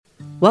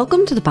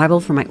Welcome to the Bible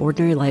for My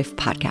Ordinary Life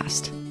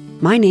podcast.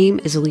 My name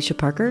is Alicia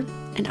Parker,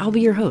 and I'll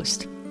be your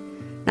host.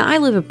 Now, I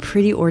live a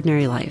pretty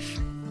ordinary life,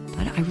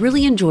 but I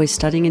really enjoy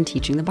studying and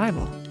teaching the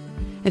Bible.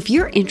 If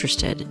you're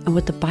interested in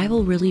what the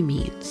Bible really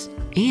means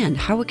and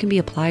how it can be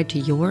applied to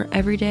your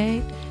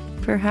everyday,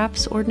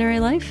 perhaps ordinary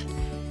life,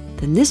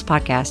 then this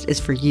podcast is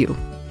for you.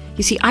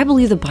 You see, I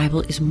believe the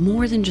Bible is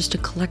more than just a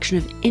collection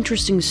of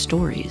interesting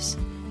stories.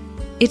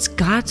 It's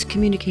God's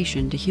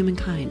communication to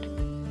humankind.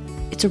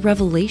 It's a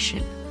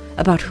revelation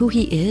about who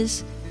He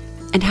is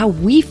and how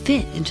we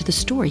fit into the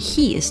story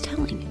He is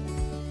telling,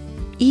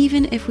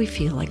 even if we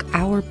feel like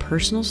our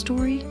personal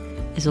story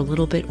is a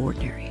little bit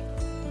ordinary.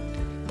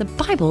 The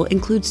Bible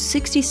includes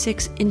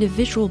 66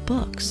 individual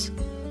books,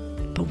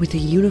 but with a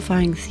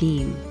unifying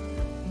theme.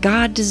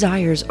 God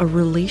desires a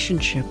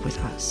relationship with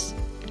us.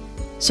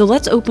 So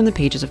let's open the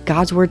pages of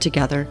God's Word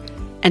together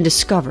and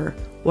discover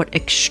what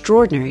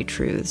extraordinary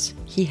truths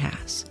He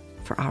has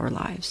for our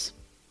lives.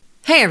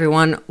 Hey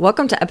everyone,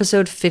 welcome to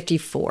episode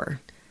 54.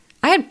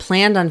 I had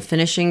planned on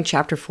finishing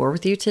chapter 4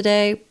 with you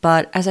today,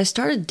 but as I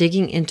started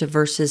digging into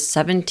verses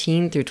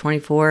 17 through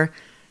 24,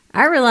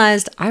 I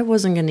realized I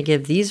wasn't going to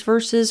give these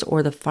verses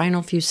or the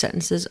final few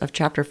sentences of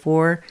chapter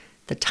 4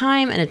 the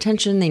time and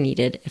attention they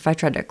needed if I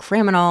tried to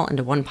cram it all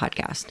into one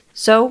podcast.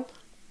 So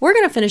we're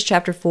going to finish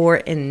chapter 4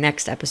 in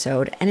next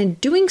episode, and in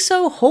doing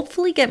so,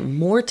 hopefully get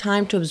more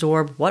time to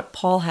absorb what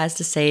Paul has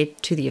to say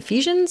to the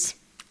Ephesians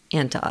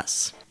and to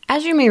us.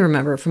 As you may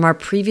remember from our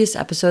previous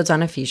episodes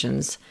on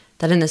Ephesians,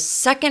 that in the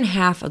second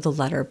half of the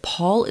letter,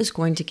 Paul is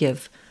going to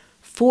give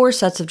 4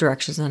 sets of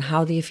directions on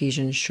how the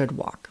Ephesians should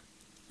walk,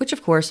 which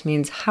of course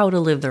means how to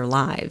live their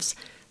lives.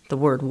 The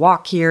word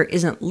walk here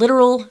isn't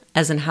literal,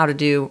 as in how to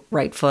do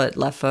right foot,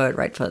 left foot,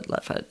 right foot,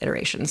 left foot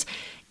iterations.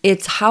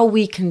 It's how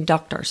we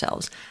conduct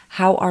ourselves,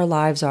 how our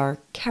lives are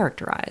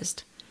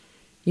characterized.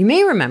 You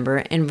may remember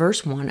in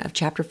verse 1 of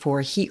chapter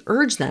 4, he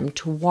urged them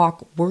to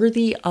walk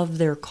worthy of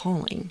their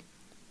calling.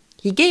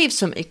 He gave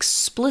some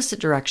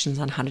explicit directions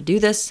on how to do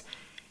this,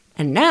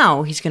 and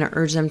now he's going to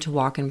urge them to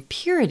walk in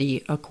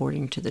purity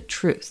according to the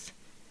truth.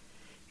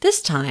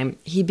 This time,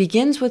 he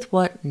begins with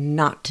what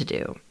not to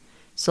do.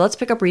 So let's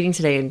pick up reading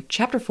today in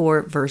chapter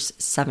 4, verse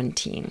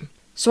 17.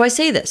 So I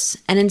say this,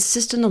 and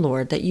insist in the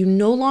Lord, that you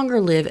no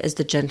longer live as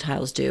the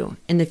Gentiles do,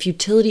 in the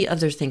futility of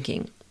their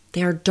thinking.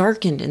 They are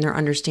darkened in their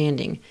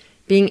understanding,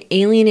 being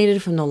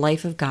alienated from the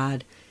life of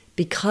God,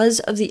 because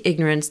of the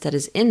ignorance that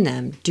is in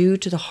them due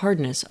to the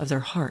hardness of their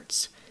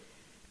hearts.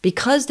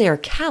 Because they are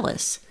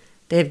callous,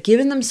 they have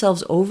given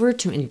themselves over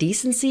to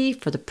indecency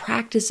for the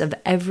practice of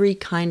every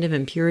kind of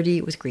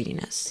impurity with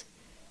greediness.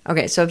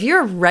 Okay, so if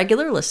you're a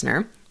regular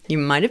listener, you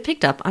might have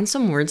picked up on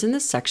some words in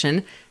this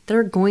section that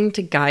are going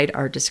to guide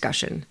our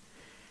discussion.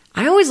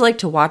 I always like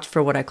to watch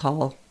for what I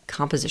call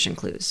composition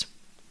clues.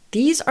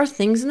 These are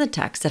things in the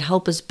text that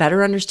help us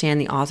better understand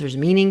the author's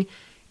meaning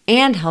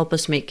and help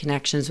us make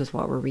connections with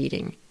what we're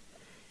reading.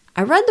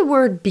 I read the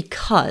word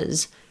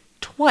because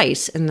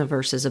twice in the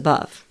verses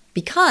above.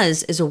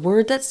 Because is a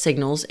word that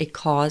signals a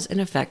cause and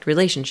effect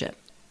relationship.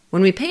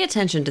 When we pay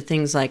attention to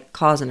things like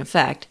cause and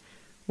effect,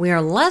 we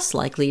are less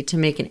likely to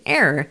make an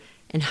error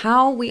in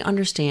how we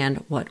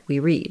understand what we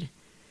read.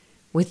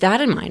 With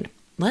that in mind,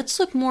 let's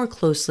look more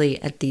closely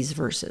at these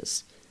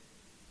verses.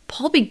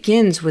 Paul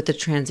begins with the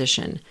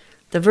transition.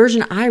 The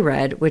version I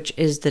read, which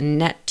is the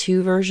Net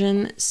 2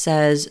 version,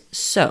 says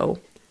so,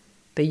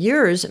 but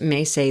yours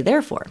may say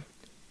therefore.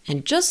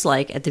 And just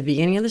like at the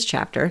beginning of this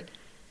chapter,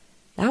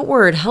 that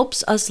word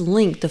helps us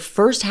link the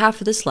first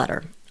half of this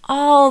letter,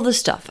 all the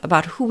stuff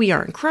about who we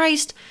are in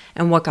Christ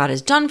and what God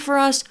has done for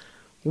us,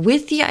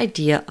 with the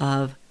idea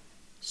of,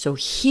 so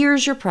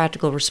here's your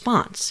practical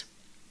response.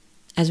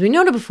 As we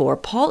noted before,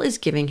 Paul is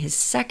giving his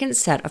second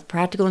set of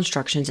practical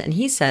instructions, and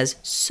he says,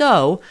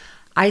 so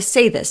I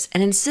say this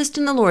and insist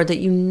in the Lord that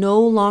you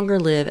no longer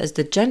live as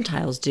the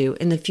Gentiles do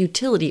in the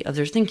futility of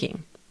their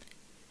thinking.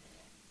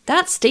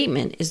 That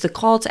statement is the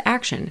call to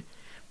action,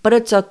 but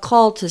it's a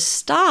call to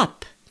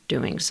stop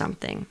doing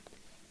something.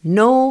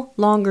 No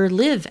longer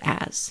live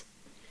as.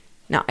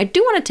 Now, I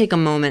do want to take a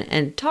moment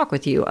and talk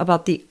with you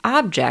about the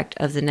object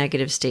of the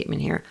negative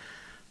statement here.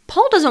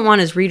 Paul doesn't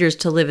want his readers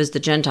to live as the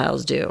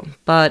Gentiles do,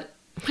 but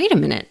wait a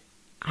minute.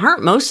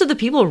 Aren't most of the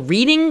people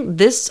reading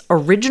this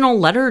original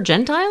letter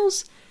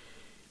Gentiles?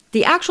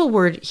 The actual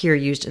word here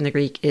used in the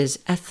Greek is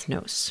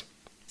ethnos.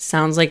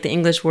 Sounds like the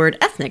English word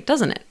ethnic,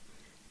 doesn't it?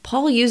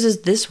 Paul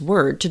uses this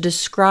word to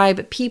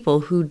describe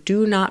people who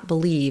do not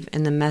believe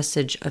in the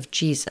message of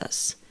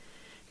Jesus.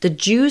 The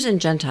Jews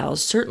and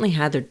Gentiles certainly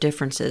had their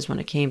differences when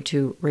it came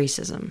to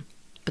racism,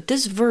 but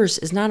this verse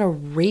is not a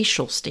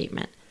racial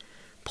statement.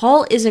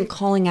 Paul isn't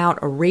calling out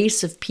a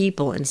race of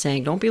people and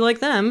saying, don't be like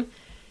them.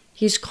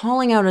 He's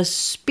calling out a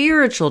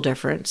spiritual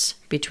difference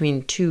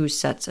between two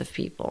sets of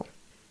people.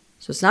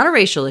 So it's not a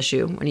racial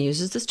issue when he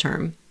uses this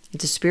term.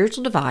 It's a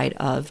spiritual divide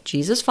of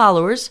Jesus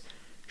followers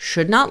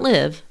should not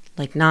live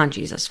like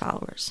non-Jesus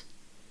followers.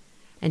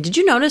 And did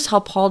you notice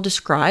how Paul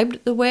described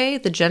the way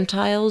the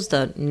Gentiles,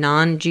 the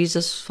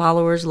non-Jesus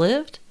followers,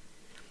 lived?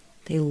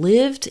 They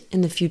lived in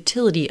the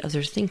futility of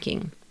their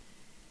thinking.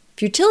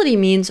 Futility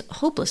means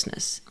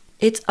hopelessness.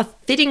 It's a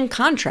fitting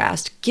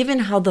contrast given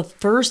how the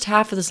first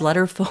half of this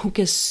letter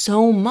focused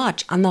so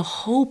much on the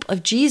hope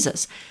of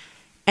Jesus.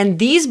 And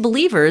these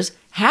believers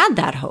had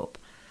that hope.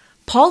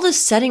 Paul is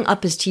setting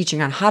up his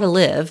teaching on how to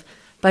live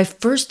by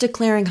first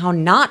declaring how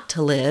not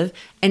to live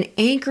and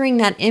anchoring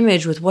that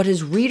image with what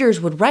his readers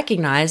would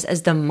recognize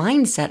as the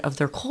mindset of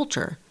their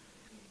culture.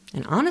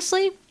 And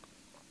honestly,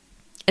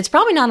 it's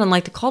probably not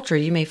unlike the culture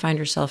you may find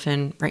yourself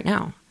in right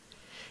now.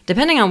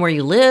 Depending on where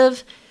you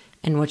live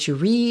and what you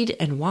read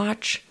and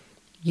watch,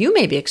 you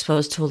may be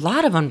exposed to a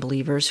lot of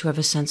unbelievers who have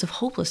a sense of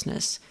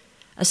hopelessness,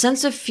 a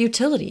sense of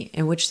futility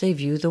in which they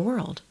view the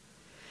world.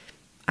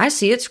 I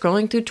see it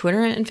scrolling through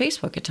Twitter and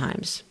Facebook at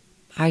times.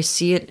 I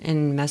see it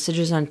in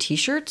messages on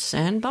t-shirts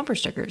and bumper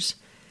stickers.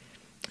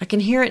 I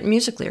can hear it in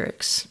music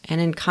lyrics and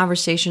in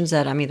conversations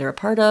that I'm either a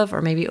part of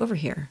or maybe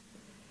overhear.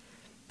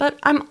 But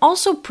I'm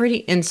also pretty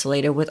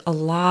insulated with a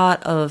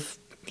lot of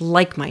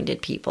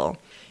like-minded people.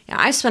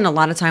 I spend a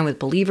lot of time with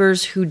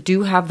believers who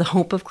do have the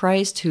hope of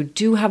Christ, who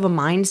do have a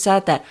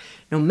mindset that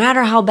no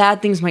matter how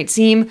bad things might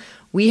seem,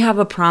 we have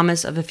a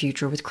promise of a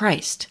future with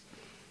Christ.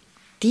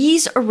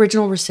 These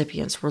original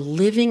recipients were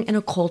living in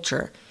a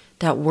culture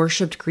that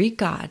worshipped Greek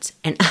gods,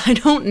 and I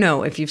don't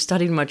know if you've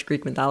studied much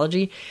Greek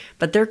mythology,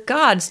 but their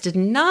gods did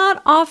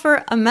not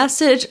offer a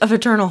message of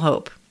eternal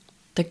hope.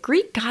 The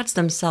Greek gods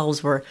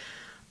themselves were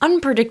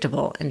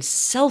unpredictable and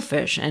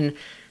selfish and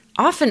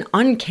often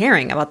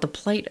uncaring about the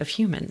plight of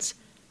humans.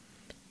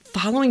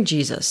 Following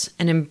Jesus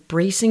and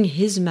embracing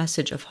his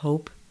message of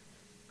hope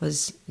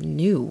was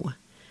new.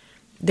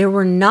 There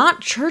were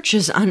not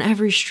churches on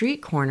every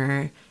street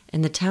corner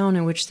in the town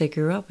in which they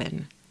grew up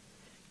in.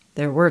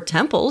 There were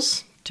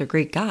temples to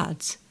Greek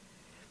gods,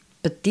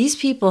 but these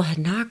people had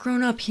not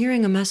grown up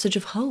hearing a message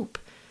of hope.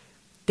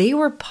 They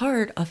were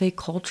part of a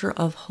culture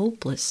of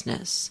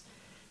hopelessness.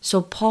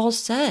 So Paul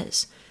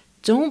says,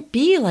 don't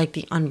be like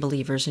the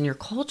unbelievers in your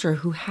culture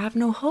who have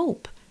no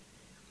hope.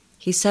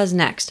 He says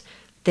next,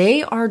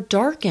 they are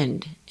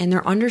darkened in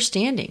their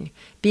understanding,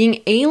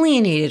 being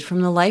alienated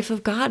from the life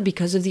of God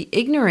because of the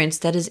ignorance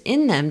that is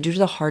in them due to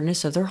the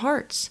hardness of their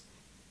hearts.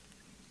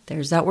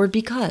 There's that word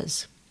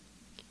because.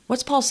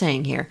 What's Paul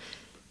saying here?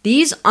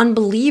 These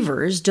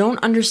unbelievers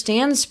don't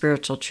understand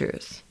spiritual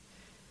truth,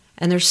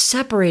 and they're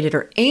separated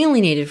or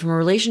alienated from a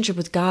relationship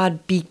with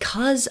God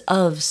because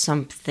of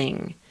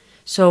something.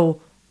 So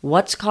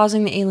what's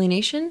causing the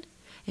alienation?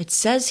 It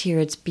says here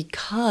it's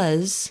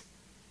because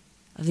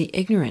of the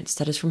ignorance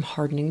that is from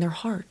hardening their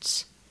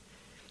hearts.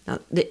 Now,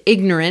 the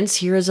ignorance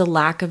here is a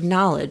lack of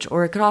knowledge,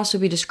 or it could also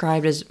be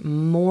described as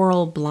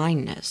moral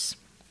blindness.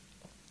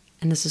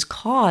 And this is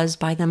caused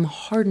by them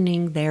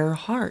hardening their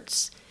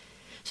hearts.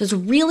 So it's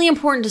really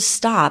important to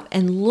stop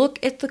and look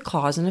at the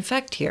cause and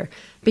effect here,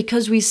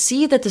 because we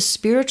see that the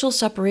spiritual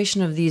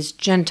separation of these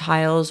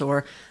Gentiles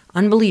or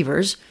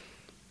unbelievers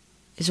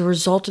is a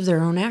result of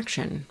their own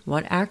action.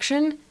 What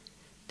action?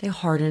 They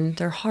hardened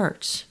their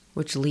hearts,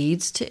 which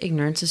leads to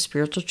ignorance of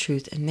spiritual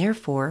truth and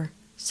therefore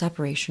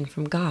separation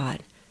from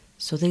God.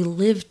 So they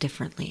live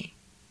differently.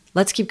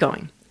 Let's keep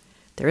going.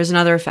 There is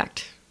another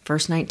effect.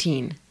 Verse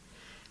 19.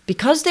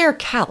 Because they are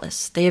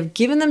callous, they have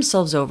given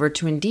themselves over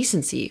to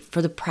indecency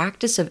for the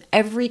practice of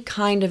every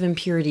kind of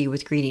impurity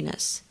with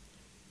greediness.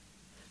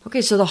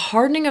 Okay, so the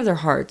hardening of their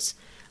hearts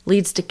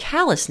leads to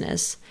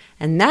callousness,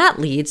 and that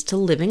leads to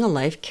living a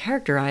life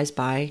characterized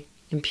by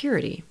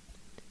impurity.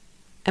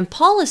 And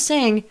Paul is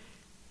saying,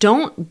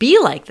 don't be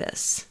like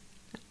this.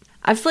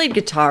 I've played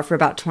guitar for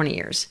about 20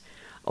 years.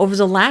 Over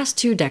the last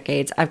 2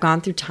 decades, I've gone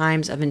through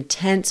times of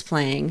intense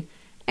playing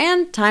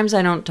and times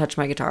I don't touch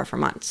my guitar for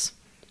months.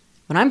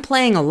 When I'm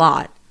playing a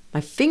lot,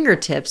 my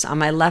fingertips on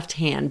my left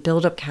hand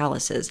build up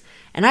calluses,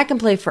 and I can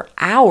play for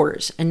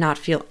hours and not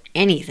feel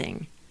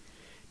anything.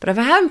 But if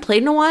I haven't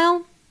played in a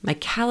while, my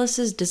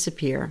calluses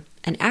disappear,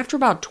 and after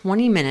about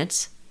 20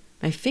 minutes,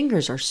 my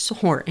fingers are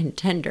sore and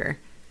tender.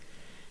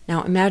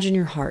 Now imagine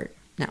your heart.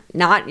 Now,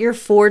 not your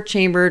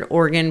 4-chambered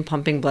organ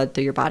pumping blood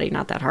through your body,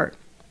 not that heart.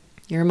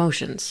 Your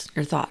emotions,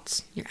 your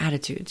thoughts, your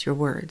attitudes, your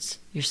words,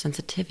 your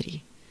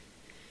sensitivity.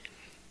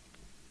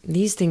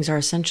 These things are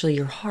essentially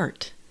your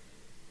heart.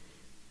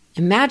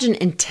 Imagine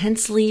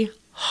intensely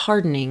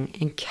hardening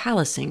and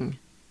callousing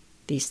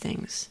these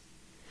things,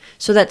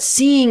 so that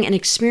seeing and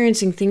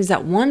experiencing things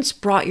that once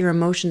brought your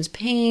emotions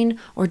pain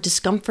or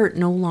discomfort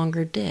no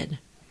longer did.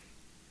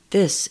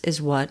 This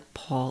is what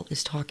Paul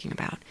is talking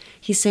about.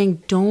 He's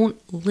saying, don't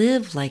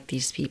live like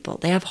these people.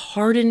 They have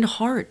hardened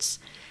hearts.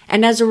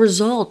 And as a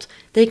result,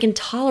 they can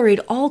tolerate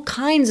all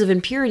kinds of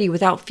impurity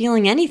without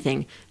feeling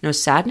anything. No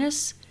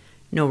sadness,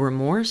 no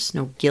remorse,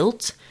 no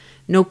guilt,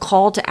 no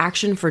call to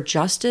action for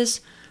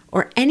justice,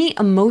 or any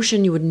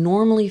emotion you would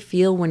normally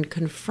feel when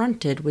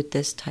confronted with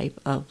this type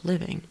of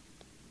living.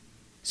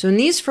 So in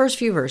these first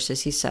few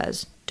verses, he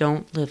says,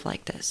 don't live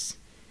like this.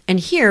 And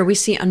here we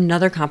see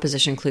another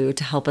composition clue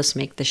to help us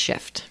make the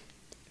shift.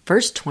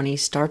 Verse 20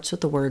 starts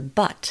with the word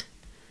but.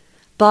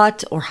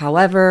 but, or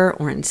however,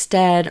 or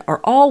instead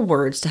are all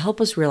words to help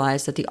us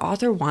realize that the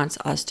author wants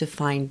us to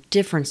find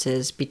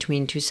differences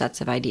between two sets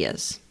of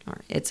ideas,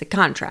 or it's a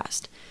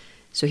contrast.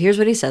 So here's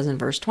what he says in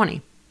verse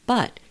 20.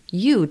 But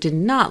you did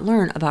not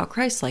learn about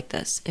Christ like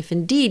this, if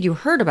indeed you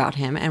heard about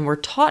him and were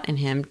taught in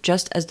him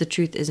just as the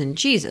truth is in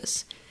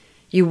Jesus.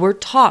 You were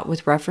taught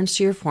with reference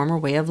to your former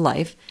way of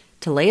life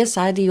to lay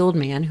aside the old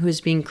man who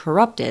is being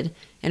corrupted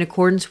in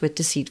accordance with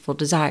deceitful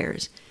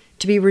desires,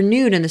 to be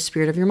renewed in the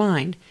spirit of your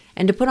mind,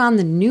 and to put on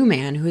the new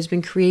man who has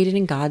been created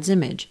in God's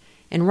image,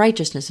 in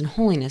righteousness and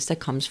holiness that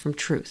comes from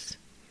truth.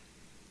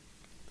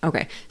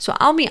 Okay, so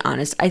I'll be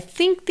honest, I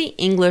think the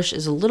English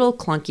is a little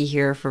clunky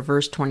here for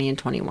verse 20 and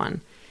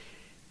 21.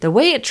 The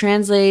way it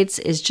translates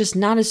is just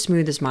not as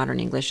smooth as modern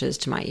English is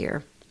to my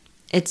ear.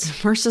 It's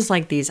verses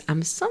like these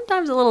I'm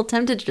sometimes a little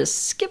tempted to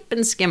just skip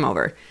and skim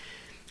over.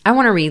 I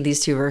want to read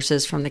these two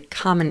verses from the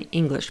Common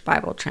English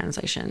Bible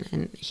translation,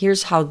 and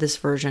here's how this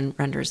version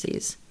renders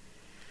these.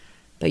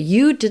 But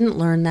you didn't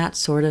learn that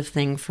sort of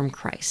thing from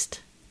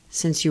Christ,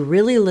 since you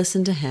really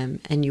listened to him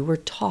and you were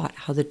taught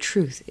how the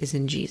truth is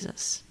in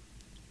Jesus.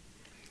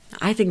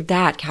 I think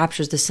that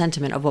captures the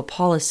sentiment of what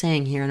Paul is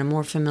saying here in a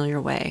more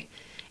familiar way.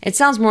 It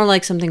sounds more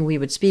like something we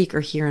would speak or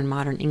hear in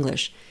modern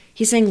English.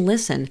 He's saying,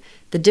 listen,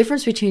 the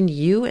difference between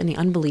you and the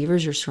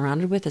unbelievers you're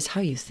surrounded with is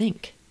how you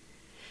think.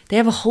 They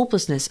have a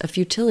hopelessness, a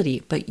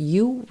futility, but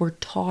you were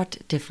taught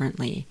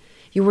differently.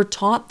 You were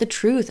taught the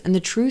truth, and the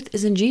truth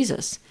is in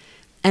Jesus.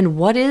 And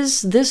what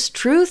is this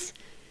truth?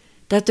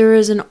 That there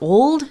is an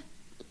old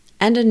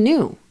and a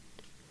new.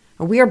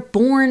 We are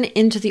born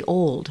into the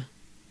old,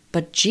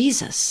 but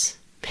Jesus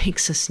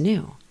makes us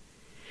new.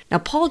 Now,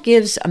 Paul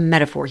gives a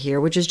metaphor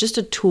here, which is just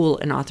a tool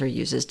an author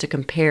uses to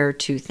compare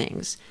two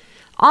things.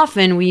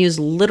 Often, we use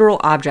literal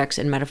objects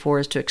in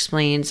metaphors to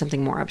explain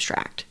something more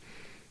abstract.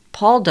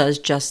 Paul does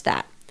just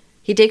that.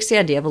 He takes the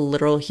idea of a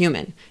literal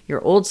human,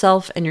 your old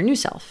self and your new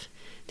self.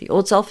 The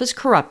old self is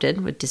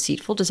corrupted with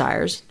deceitful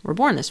desires. We're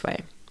born this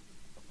way.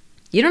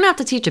 You don't have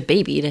to teach a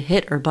baby to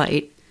hit or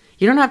bite.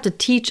 You don't have to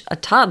teach a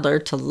toddler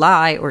to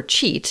lie or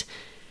cheat.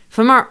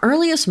 From our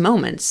earliest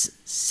moments,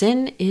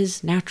 sin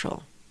is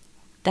natural.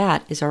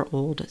 That is our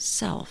old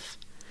self.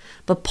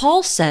 But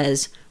Paul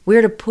says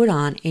we're to put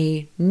on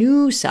a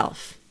new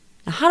self.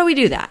 Now, how do we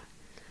do that?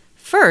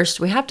 First,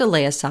 we have to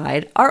lay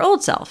aside our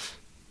old self.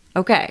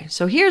 Okay,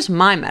 so here's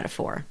my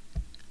metaphor.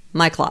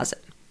 My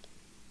closet.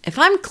 If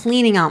I'm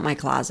cleaning out my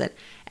closet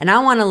and I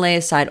want to lay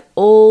aside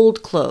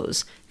old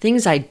clothes,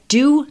 things I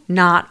do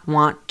not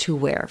want to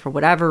wear for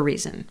whatever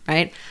reason,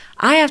 right?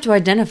 I have to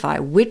identify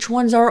which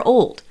ones are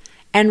old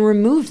and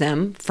remove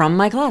them from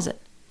my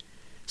closet.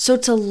 So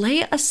to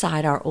lay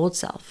aside our old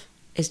self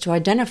is to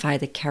identify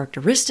the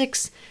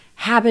characteristics,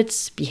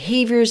 habits,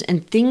 behaviors,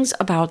 and things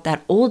about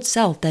that old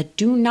self that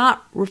do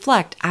not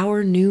reflect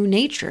our new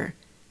nature,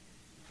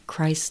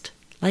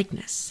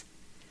 Christ-likeness,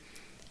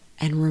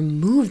 and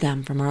remove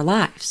them from our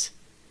lives.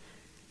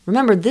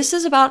 Remember, this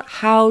is about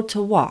how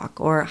to walk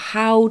or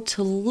how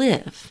to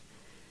live.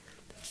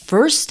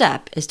 First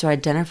step is to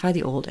identify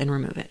the old and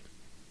remove it.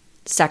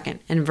 Second,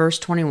 in verse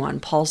 21,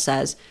 Paul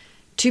says,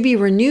 to be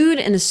renewed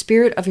in the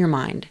spirit of your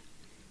mind.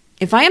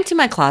 If I empty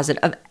my closet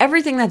of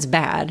everything that's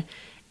bad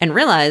and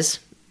realize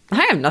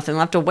I have nothing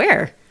left to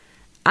wear,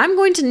 I'm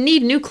going to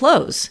need new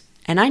clothes,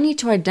 and I need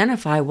to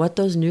identify what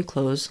those new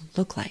clothes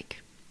look like.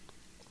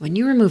 When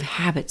you remove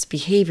habits,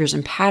 behaviors,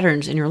 and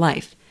patterns in your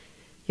life,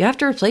 you have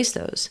to replace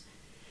those.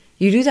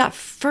 You do that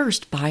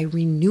first by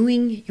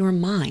renewing your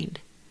mind.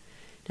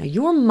 Now,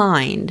 your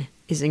mind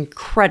is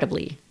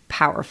incredibly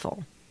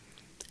powerful.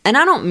 And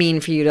I don't mean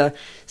for you to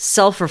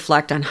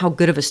self-reflect on how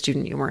good of a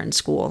student you were in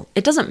school.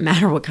 It doesn't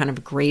matter what kind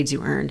of grades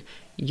you earned.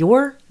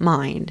 Your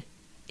mind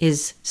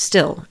is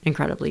still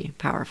incredibly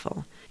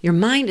powerful. Your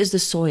mind is the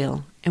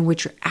soil in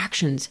which your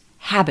actions,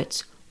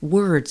 habits,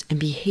 words, and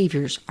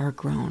behaviors are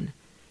grown.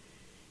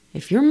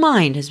 If your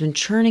mind has been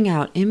churning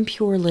out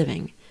impure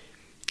living,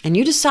 and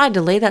you decide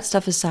to lay that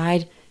stuff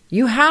aside,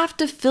 you have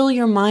to fill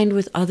your mind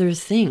with other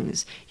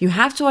things. You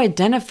have to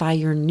identify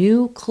your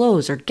new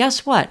clothes, or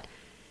guess what?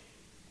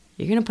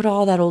 You're going to put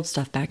all that old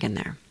stuff back in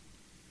there.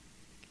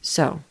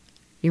 So,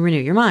 you renew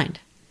your mind.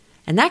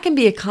 And that can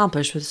be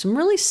accomplished with some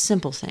really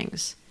simple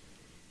things.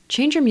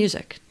 Change your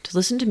music to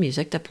listen to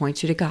music that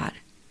points you to God.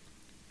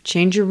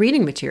 Change your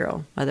reading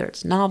material, whether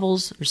it's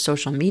novels or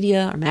social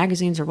media or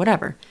magazines or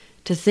whatever,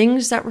 to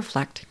things that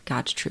reflect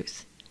God's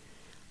truth.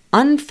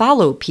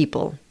 Unfollow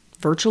people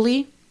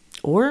virtually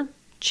or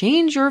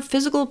change your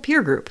physical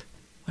peer group,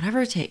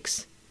 whatever it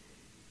takes.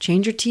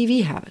 Change your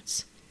TV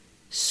habits.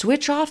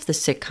 Switch off the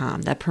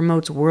sitcom that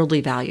promotes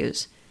worldly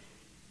values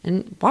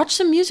and watch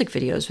some music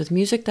videos with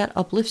music that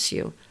uplifts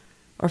you,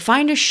 or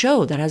find a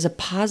show that has a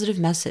positive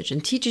message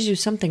and teaches you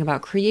something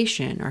about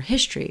creation or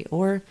history,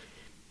 or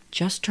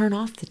just turn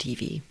off the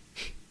TV.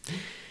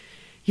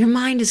 Your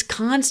mind is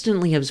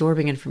constantly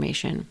absorbing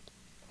information,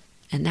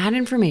 and that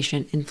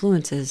information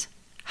influences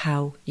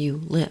how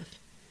you live.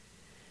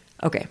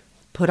 Okay,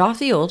 put off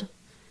the old,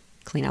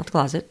 clean out the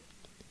closet,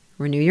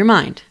 renew your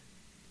mind,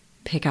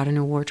 pick out a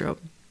new wardrobe.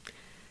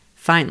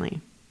 Finally,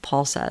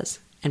 Paul says,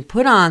 and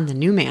put on the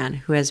new man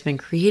who has been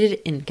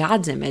created in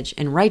God's image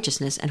in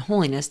righteousness and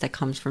holiness that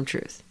comes from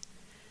truth.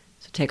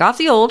 So take off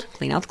the old,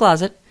 clean out the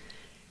closet,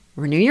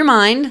 renew your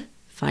mind,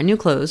 find new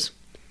clothes,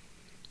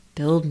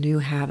 build new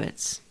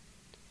habits,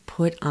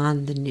 put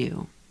on the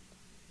new.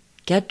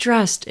 Get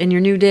dressed in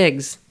your new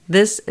digs.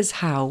 This is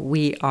how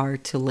we are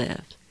to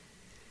live.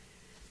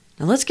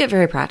 Now let's get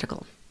very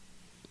practical.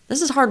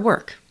 This is hard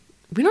work.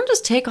 We don't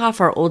just take off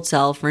our old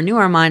self, renew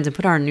our minds, and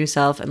put on our new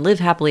self and live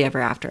happily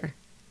ever after.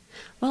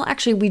 Well,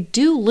 actually, we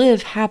do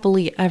live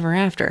happily ever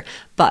after.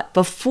 But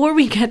before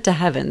we get to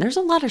heaven, there's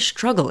a lot of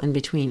struggle in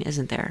between,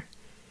 isn't there?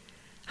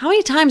 How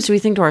many times do we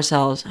think to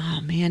ourselves, oh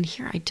man,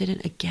 here I did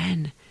it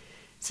again.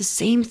 It's the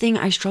same thing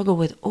I struggle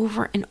with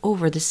over and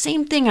over. The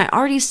same thing I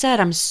already said,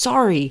 I'm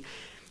sorry,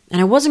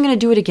 and I wasn't going to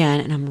do it again,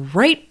 and I'm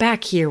right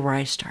back here where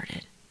I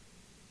started.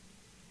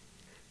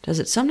 Does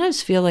it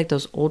sometimes feel like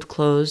those old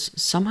clothes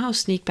somehow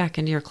sneak back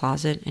into your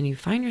closet and you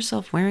find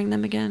yourself wearing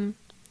them again?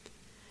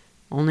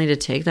 Only to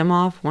take them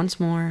off once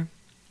more,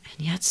 and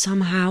yet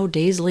somehow,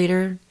 days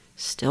later,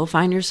 still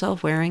find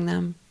yourself wearing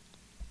them?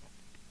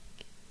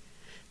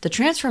 The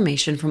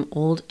transformation from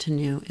old to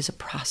new is a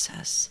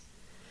process.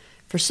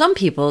 For some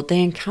people,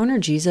 they encounter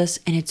Jesus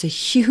and it's a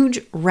huge,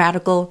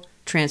 radical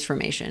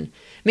transformation.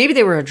 Maybe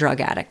they were a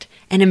drug addict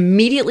and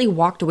immediately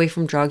walked away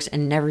from drugs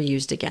and never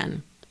used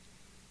again.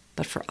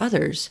 But for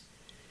others,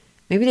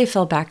 maybe they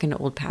fell back into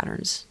old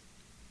patterns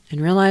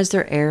and realized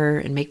their error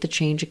and make the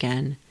change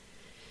again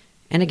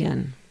and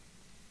again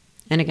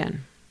and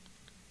again.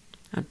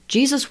 Now,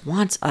 Jesus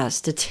wants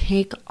us to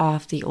take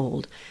off the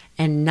old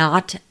and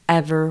not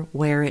ever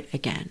wear it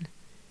again.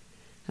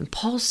 And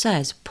Paul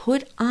says,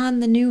 put on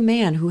the new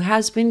man who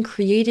has been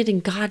created in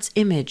God's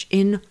image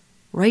in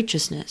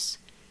righteousness.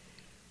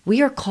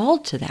 We are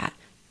called to that,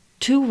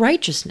 to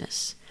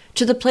righteousness,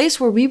 to the place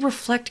where we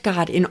reflect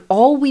God in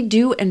all we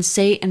do and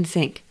say and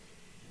think.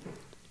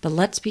 But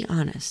let's be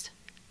honest,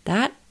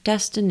 that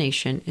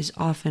destination is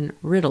often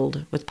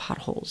riddled with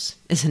potholes,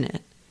 isn't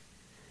it?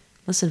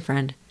 Listen,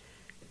 friend,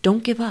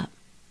 don't give up.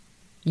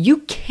 You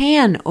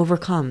can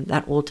overcome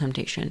that old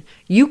temptation.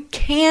 You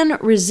can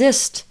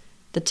resist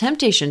the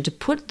temptation to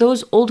put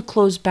those old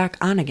clothes back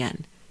on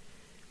again.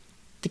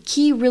 The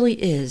key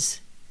really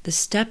is the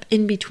step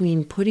in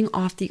between putting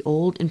off the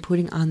old and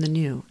putting on the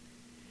new.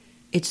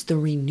 It's the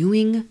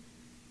renewing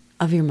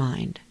of your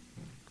mind.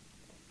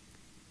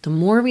 The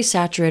more we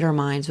saturate our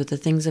minds with the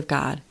things of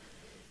God,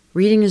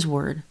 reading His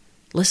Word,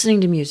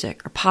 listening to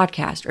music or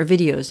podcasts or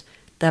videos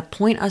that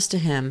point us to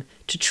Him,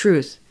 to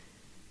truth,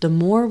 the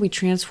more we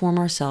transform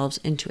ourselves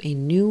into a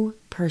new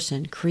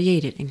person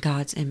created in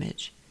God's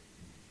image.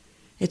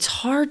 It's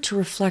hard to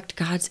reflect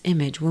God's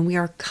image when we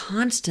are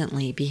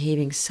constantly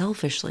behaving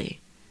selfishly,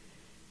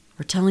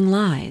 or telling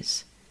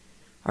lies,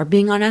 or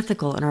being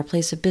unethical in our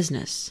place of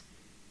business,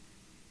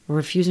 or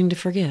refusing to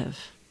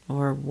forgive,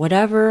 or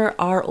whatever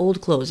our old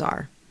clothes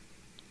are.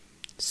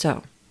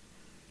 So,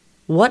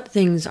 what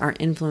things are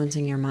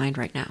influencing your mind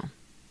right now?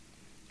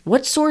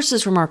 What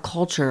sources from our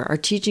culture are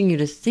teaching you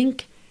to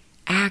think,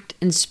 act,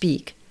 and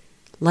speak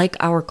like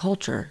our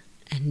culture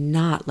and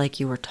not like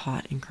you were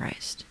taught in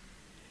Christ?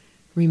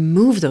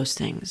 Remove those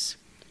things.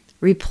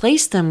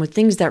 Replace them with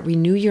things that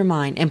renew your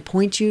mind and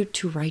point you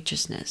to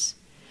righteousness.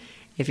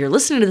 If you're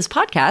listening to this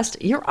podcast,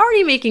 you're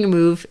already making a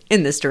move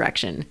in this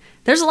direction.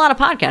 There's a lot of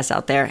podcasts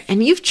out there,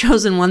 and you've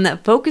chosen one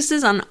that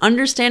focuses on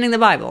understanding the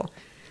Bible.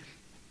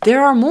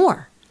 There are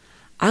more.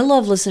 I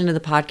love listening to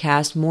the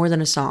podcast More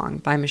Than a Song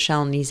by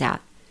Michelle Nizat.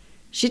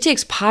 She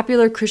takes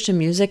popular Christian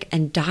music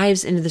and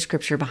dives into the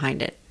scripture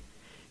behind it.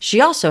 She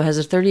also has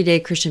a 30-day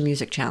Christian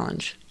music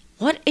challenge.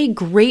 What a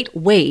great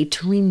way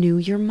to renew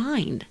your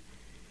mind.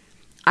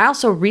 I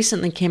also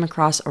recently came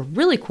across a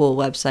really cool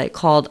website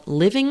called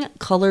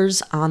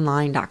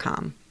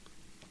livingcolorsonline.com.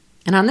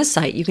 And on this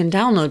site, you can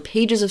download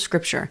pages of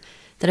scripture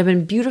that have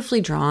been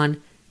beautifully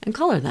drawn and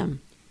color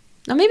them.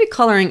 Now, maybe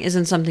coloring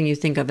isn't something you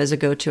think of as a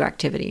go-to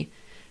activity,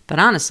 but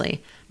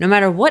honestly, no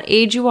matter what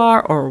age you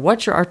are or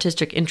what your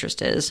artistic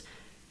interest is,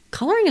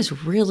 coloring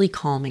is really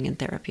calming and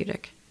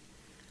therapeutic.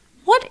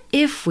 What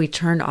if we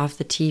turned off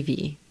the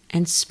TV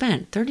and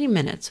spent 30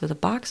 minutes with a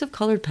box of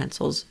colored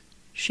pencils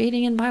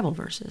shading in Bible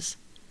verses?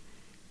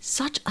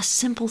 Such a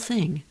simple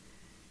thing,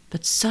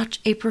 but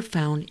such a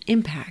profound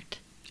impact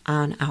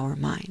on our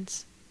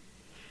minds.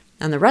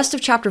 Now, in the rest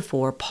of chapter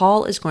 4,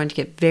 Paul is going to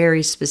get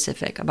very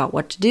specific about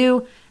what to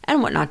do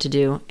and what not to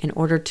do in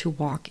order to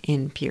walk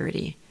in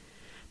purity.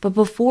 But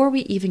before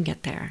we even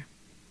get there,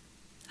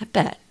 I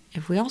bet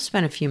if we all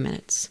spent a few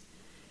minutes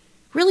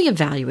really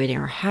evaluating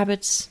our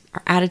habits,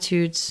 our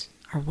attitudes,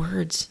 our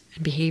words,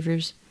 and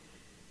behaviors,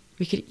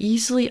 we could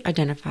easily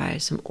identify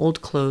some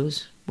old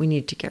clothes we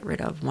need to get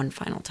rid of one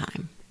final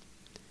time.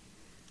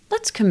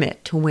 Let's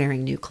commit to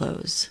wearing new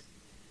clothes.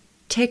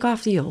 Take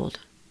off the old,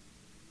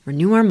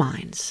 renew our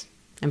minds,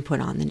 and put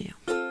on the new.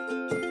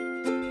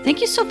 Thank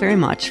you so very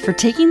much for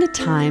taking the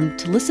time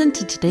to listen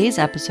to today's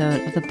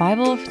episode of the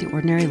Bible for the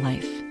Ordinary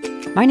Life.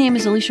 My name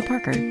is Alicia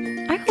Parker.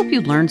 I hope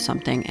you learned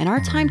something and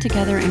our time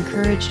together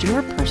encouraged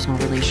your personal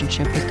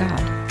relationship with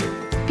God.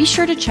 be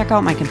sure to check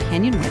out my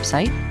companion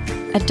website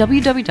at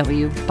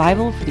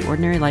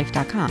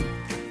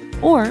www.biblefortheordinarylife.com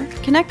or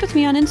connect with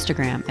me on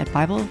Instagram at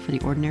Bible for the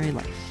Ordinary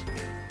Life.